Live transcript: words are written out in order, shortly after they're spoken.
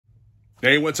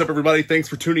Hey, what's up, everybody? Thanks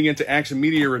for tuning into Action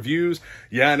Media Reviews.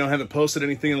 Yeah, I know I haven't posted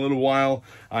anything in a little while.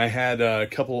 I had a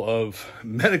couple of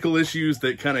medical issues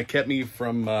that kind of kept me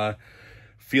from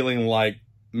feeling like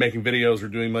making videos or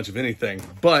doing much of anything.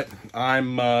 But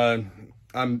I'm not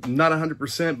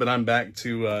 100%, but I'm back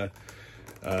to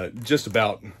just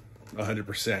about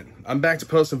 100%. I'm back to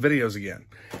posting videos again,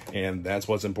 and that's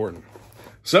what's important.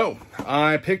 So,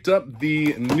 I picked up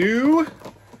the new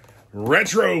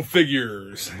retro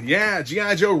figures. Yeah,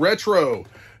 G.I. Joe Retro.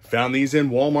 Found these in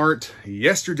Walmart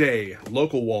yesterday.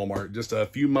 Local Walmart, just a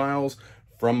few miles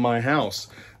from my house.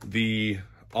 The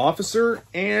Officer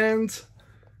and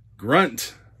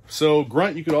Grunt. So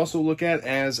Grunt you could also look at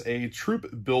as a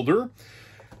troop builder.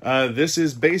 This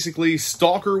is basically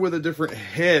Stalker with a different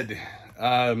head.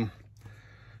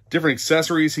 Different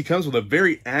accessories. He comes with a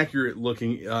very accurate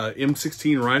looking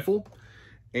M16 rifle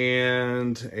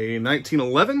and a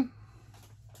 1911.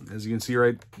 As you can see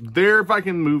right there, if I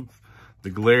can move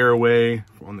the glare away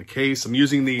on the case, I'm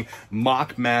using the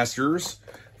MOC Masters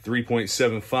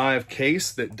 3.75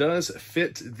 case that does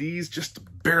fit these just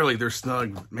barely. They're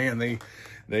snug, man. They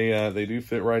do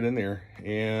fit right in there,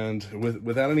 and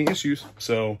without any issues.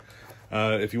 So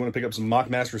if you want to pick up some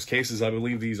MOC Masters cases, I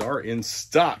believe these are in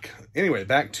stock. Anyway,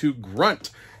 back to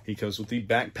Grunt. He comes with the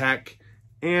backpack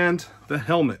and the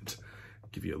helmet.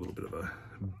 Give you a little bit of a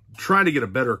try to get a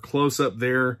better close-up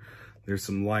there. There's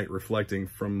some light reflecting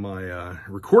from my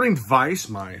recording device,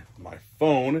 my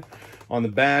phone. On the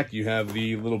back, you have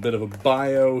the little bit of a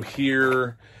bio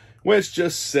here, which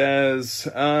just says,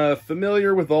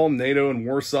 familiar with all NATO and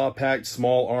Warsaw Pact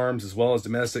small arms, as well as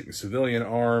domestic and civilian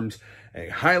arms, a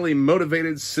highly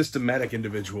motivated, systematic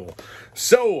individual.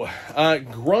 So,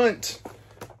 Grunt,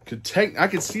 I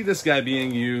could see this guy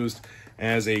being used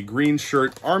as a green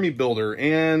shirt army builder,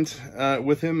 and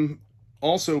with him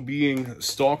also being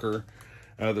Stalker,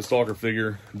 the Stalker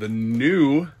figure, the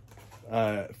new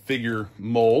figure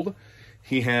mold.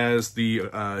 He has the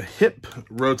hip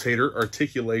rotator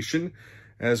articulation,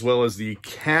 as well as the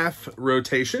calf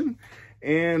rotation,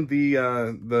 and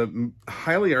the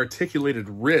highly articulated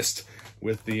wrist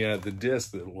with the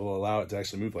disc that will allow it to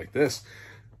actually move like this.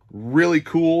 Really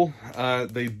cool.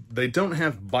 They don't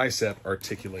have bicep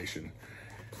articulation.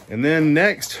 And then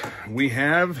next, we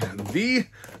have the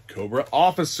Cobra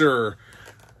Officer.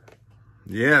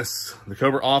 Yes, the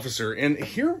Cobra Officer. And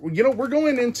here, you know, we're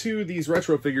going into these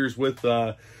retro figures with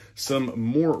some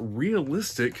more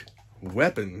realistic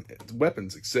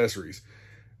weapons accessories.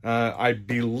 I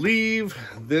believe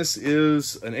this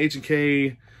is an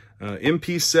H&K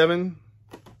MP7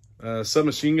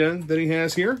 submachine gun that he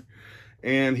has here.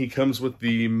 And he comes with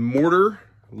the mortar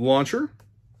launcher.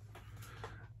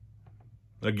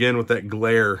 Again, with that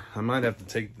glare, I might have to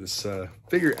take this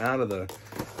figure out of the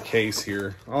case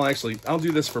here. I'll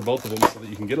do this for both of them so that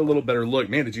you can get a little better look.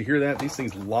 Man, did you hear that? These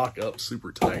things lock up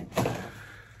super tight.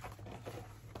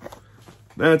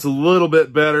 That's a little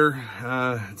bit better.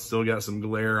 It's still got some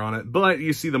glare on it, but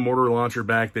you see the mortar launcher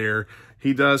back there.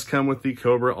 He does come with the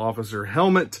Cobra Officer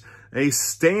helmet, a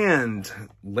stand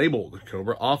labeled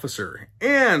Cobra Officer,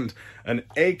 and an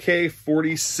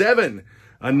AK-47.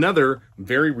 Another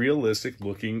very realistic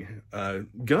looking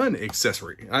gun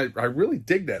accessory. I really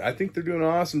dig that. I think they're doing an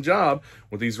awesome job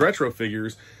with these retro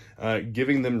figures,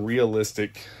 giving them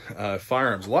realistic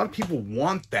firearms. A lot of people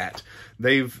want that.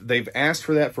 They've asked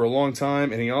for that for a long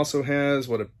time, and he also has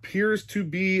what appears to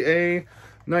be a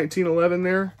 1911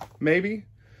 there, maybe.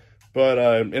 But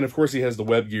and of course he has the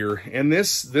web gear. And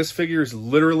this figure is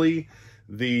literally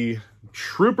the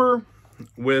trooper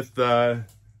with I'm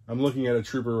looking at a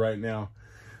trooper right now.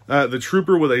 The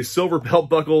trooper with a silver belt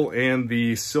buckle and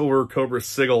the silver Cobra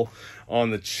sigil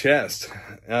on the chest.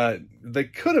 They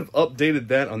could have updated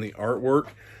that on the artwork.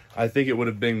 I think it would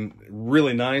have been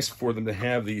really nice for them to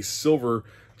have the silver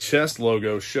chest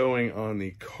logo showing on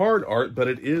the card art, but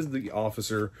it is the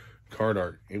officer card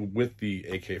art with the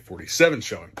AK-47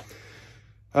 showing.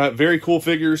 Very cool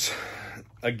figures.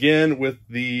 Again, with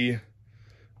the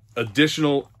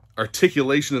additional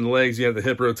articulation in the legs, you have the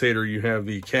hip rotator, you have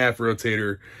the calf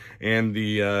rotator, and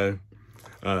the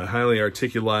highly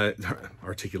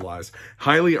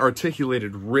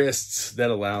articulated wrists that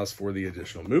allows for the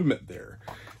additional movement there.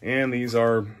 And these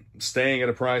are staying at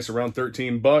a price around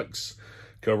 13 bucks.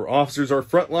 Cobra officers are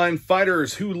frontline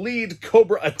fighters who lead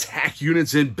Cobra attack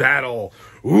units in battle.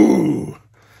 Ooh,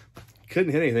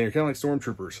 couldn't hit anything. They're kind of like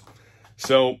stormtroopers.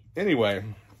 So anyway,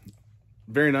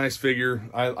 very nice figure.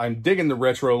 I'm digging the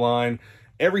retro line.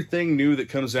 Everything new that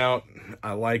comes out,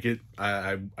 I like it.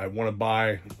 I want to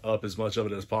buy up as much of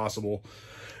it as possible.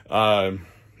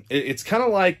 It's kind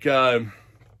of like when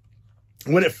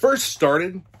it first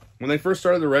started, when they first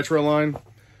started the retro line,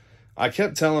 I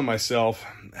kept telling myself,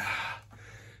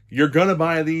 you're gonna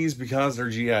buy these because they're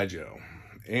G.I. Joe.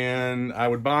 And I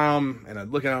would buy them, and I'd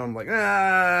look at them like,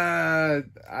 I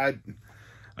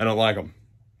don't like them.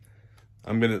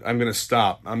 I'm gonna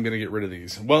stop. I'm gonna get rid of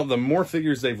these. Well, the more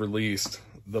figures they've released,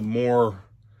 the more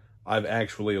I've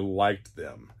actually liked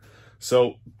them.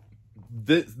 So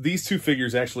these two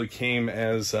figures actually came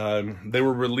as, they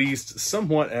were released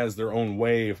somewhat as their own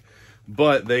wave,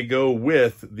 but they go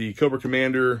with the Cobra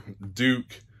Commander,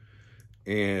 Duke,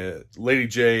 and Lady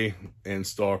J, and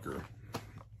Stalker,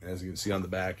 as you can see on the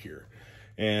back here.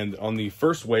 And on the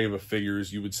first wave of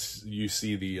figures, you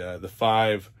see the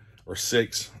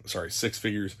 6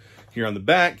 figures here on the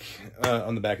back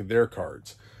of their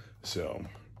cards. So,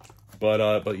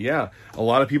 but yeah, a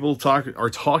lot of people are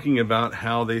talking about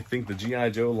how they think the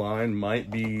G.I. Joe line might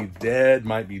be dead,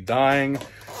 might be dying,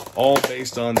 all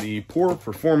based on the poor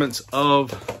performance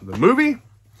of the movie.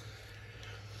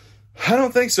 I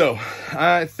don't think so.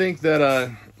 I think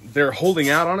that they're holding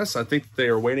out on us. I think they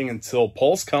are waiting until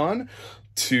PulseCon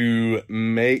to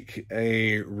make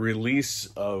a release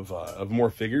of more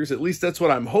figures. At least that's what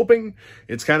I'm hoping.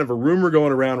 It's kind of a rumor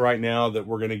going around right now that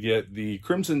we're going to get the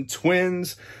Crimson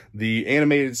Twins, the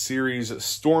animated series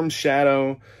Storm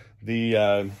Shadow,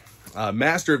 the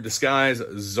Master of Disguise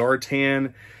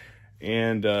Zartan,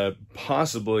 and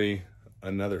possibly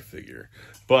another figure.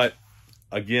 But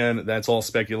again, that's all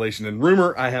speculation and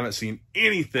rumor. I haven't seen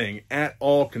anything at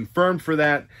all confirmed for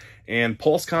that. And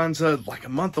PulseCon's like a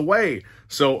month away.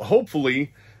 So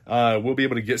hopefully we'll be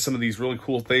able to get some of these really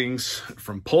cool things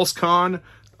from PulseCon.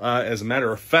 As a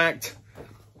matter of fact,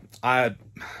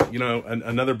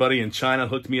 another buddy in China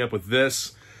hooked me up with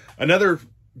this. Another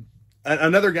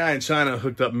guy in China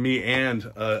hooked up me and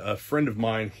a friend of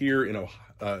mine here in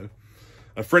Ohio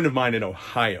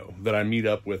that I meet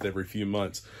up with every few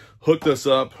months. Hooked us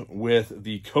up with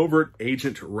the Covert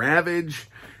Agent Ravage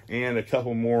and a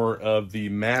couple more of the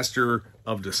Master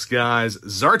of Disguise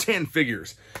Zartan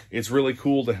figures. It's really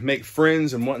cool to make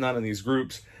friends and whatnot in these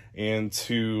groups, and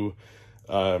to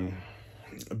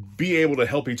be able to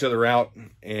help each other out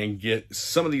and get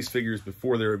some of these figures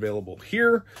before they're available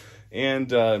here.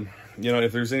 And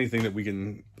if there's anything that we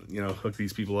can hook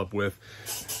these people up with,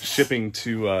 shipping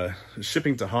to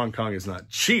Hong Kong is not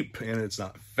cheap and it's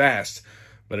not fast,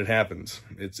 but it happens.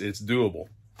 It's doable.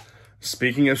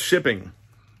 Speaking of shipping,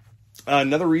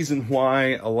 another reason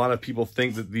why a lot of people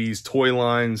think that these toy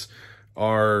lines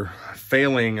are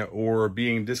failing or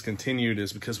being discontinued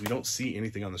is because we don't see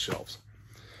anything on the shelves.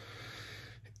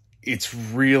 It's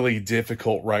really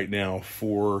difficult right now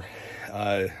for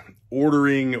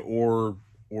ordering or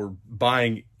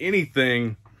buying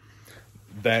anything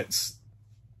that's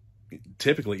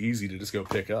typically easy to just go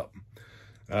pick up.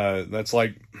 That's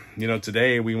like,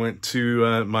 today we went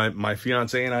to, my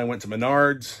fiance and I went to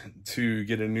Menards to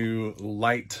get a new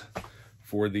light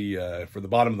for the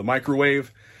bottom of the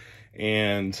microwave,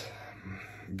 and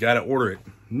got to order it.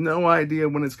 No idea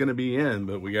when it's going to be in,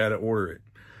 but we got to order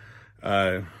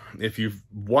it. If you've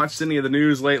watched any of the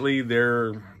news lately,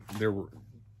 there were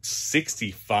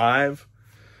 65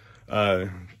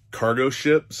 cargo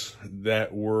ships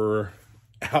that were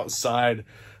outside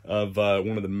of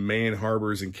one of the main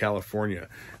harbors in California,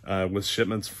 with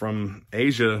shipments from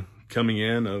Asia coming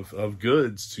in of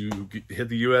goods to hit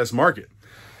the U.S. market.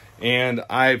 And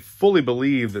I fully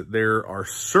believe that there are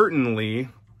certainly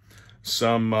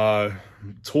some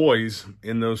toys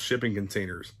in those shipping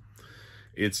containers.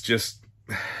 It's just,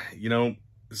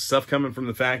 stuff coming from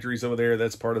the factories over there.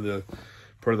 That's part of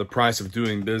the price of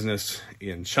doing business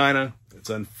in China. It's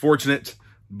unfortunate,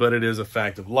 but it is a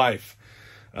fact of life.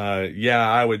 Yeah,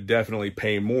 I would definitely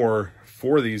pay more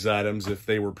for these items if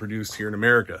they were produced here in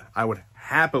America. I would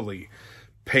happily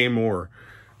pay more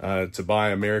to buy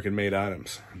American-made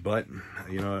items. But,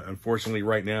 unfortunately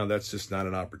right now, that's just not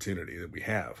an opportunity that we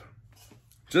have.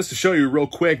 Just to show you real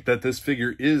quick that this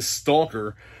figure is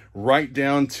Stalker, right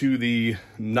down to the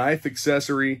knife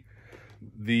accessory.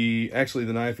 Actually,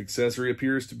 the knife accessory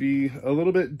appears to be a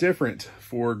little bit different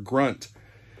for Grunt.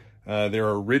 There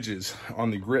are ridges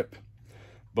on the grip,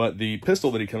 but the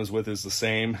pistol that he comes with is the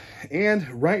same.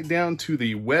 And right down to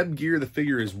the web gear the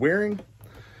figure is wearing,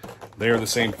 they are the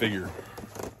same figure.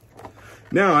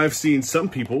 Now, I've seen some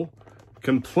people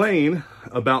complain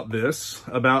about this,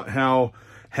 about how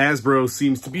Hasbro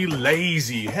seems to be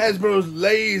lazy. Hasbro's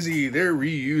lazy. They're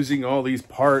reusing all these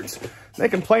parts. They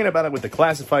complain about it with the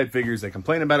classified figures. They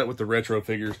complain about it with the retro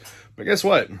figures. But guess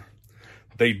what?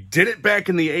 They did it back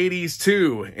in the 80s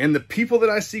too. And the people that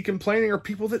I see complaining are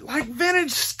people that like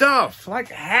vintage stuff.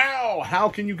 Like, how? How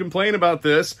can you complain about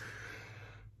this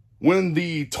when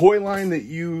the toy line that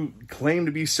you claim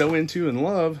to be so into and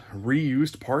love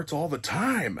reused parts all the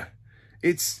time.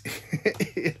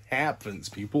 It happens,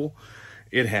 people.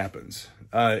 It happens.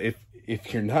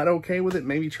 If you're not okay with it,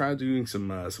 maybe try doing some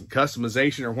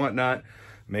customization or whatnot.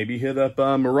 Maybe hit up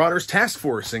Marauders Task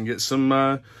Force and get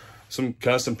some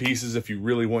custom pieces if you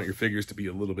really want your figures to be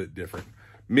a little bit different.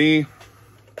 Me,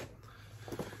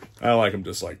 I like them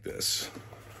just like this,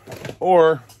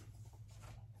 or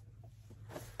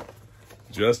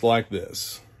just like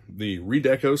this, the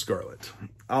Redeco Scarlet.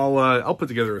 I'll put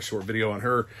together a short video on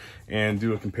her and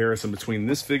do a comparison between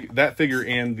that figure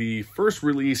and the first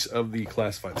release of the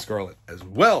Classified Scarlet as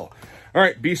well. All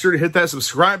right, be sure to hit that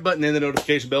subscribe button and the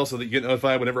notification bell so that you get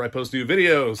notified whenever I post new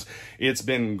videos. It's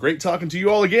been great talking to you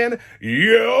all again.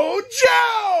 Yo,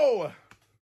 Joe!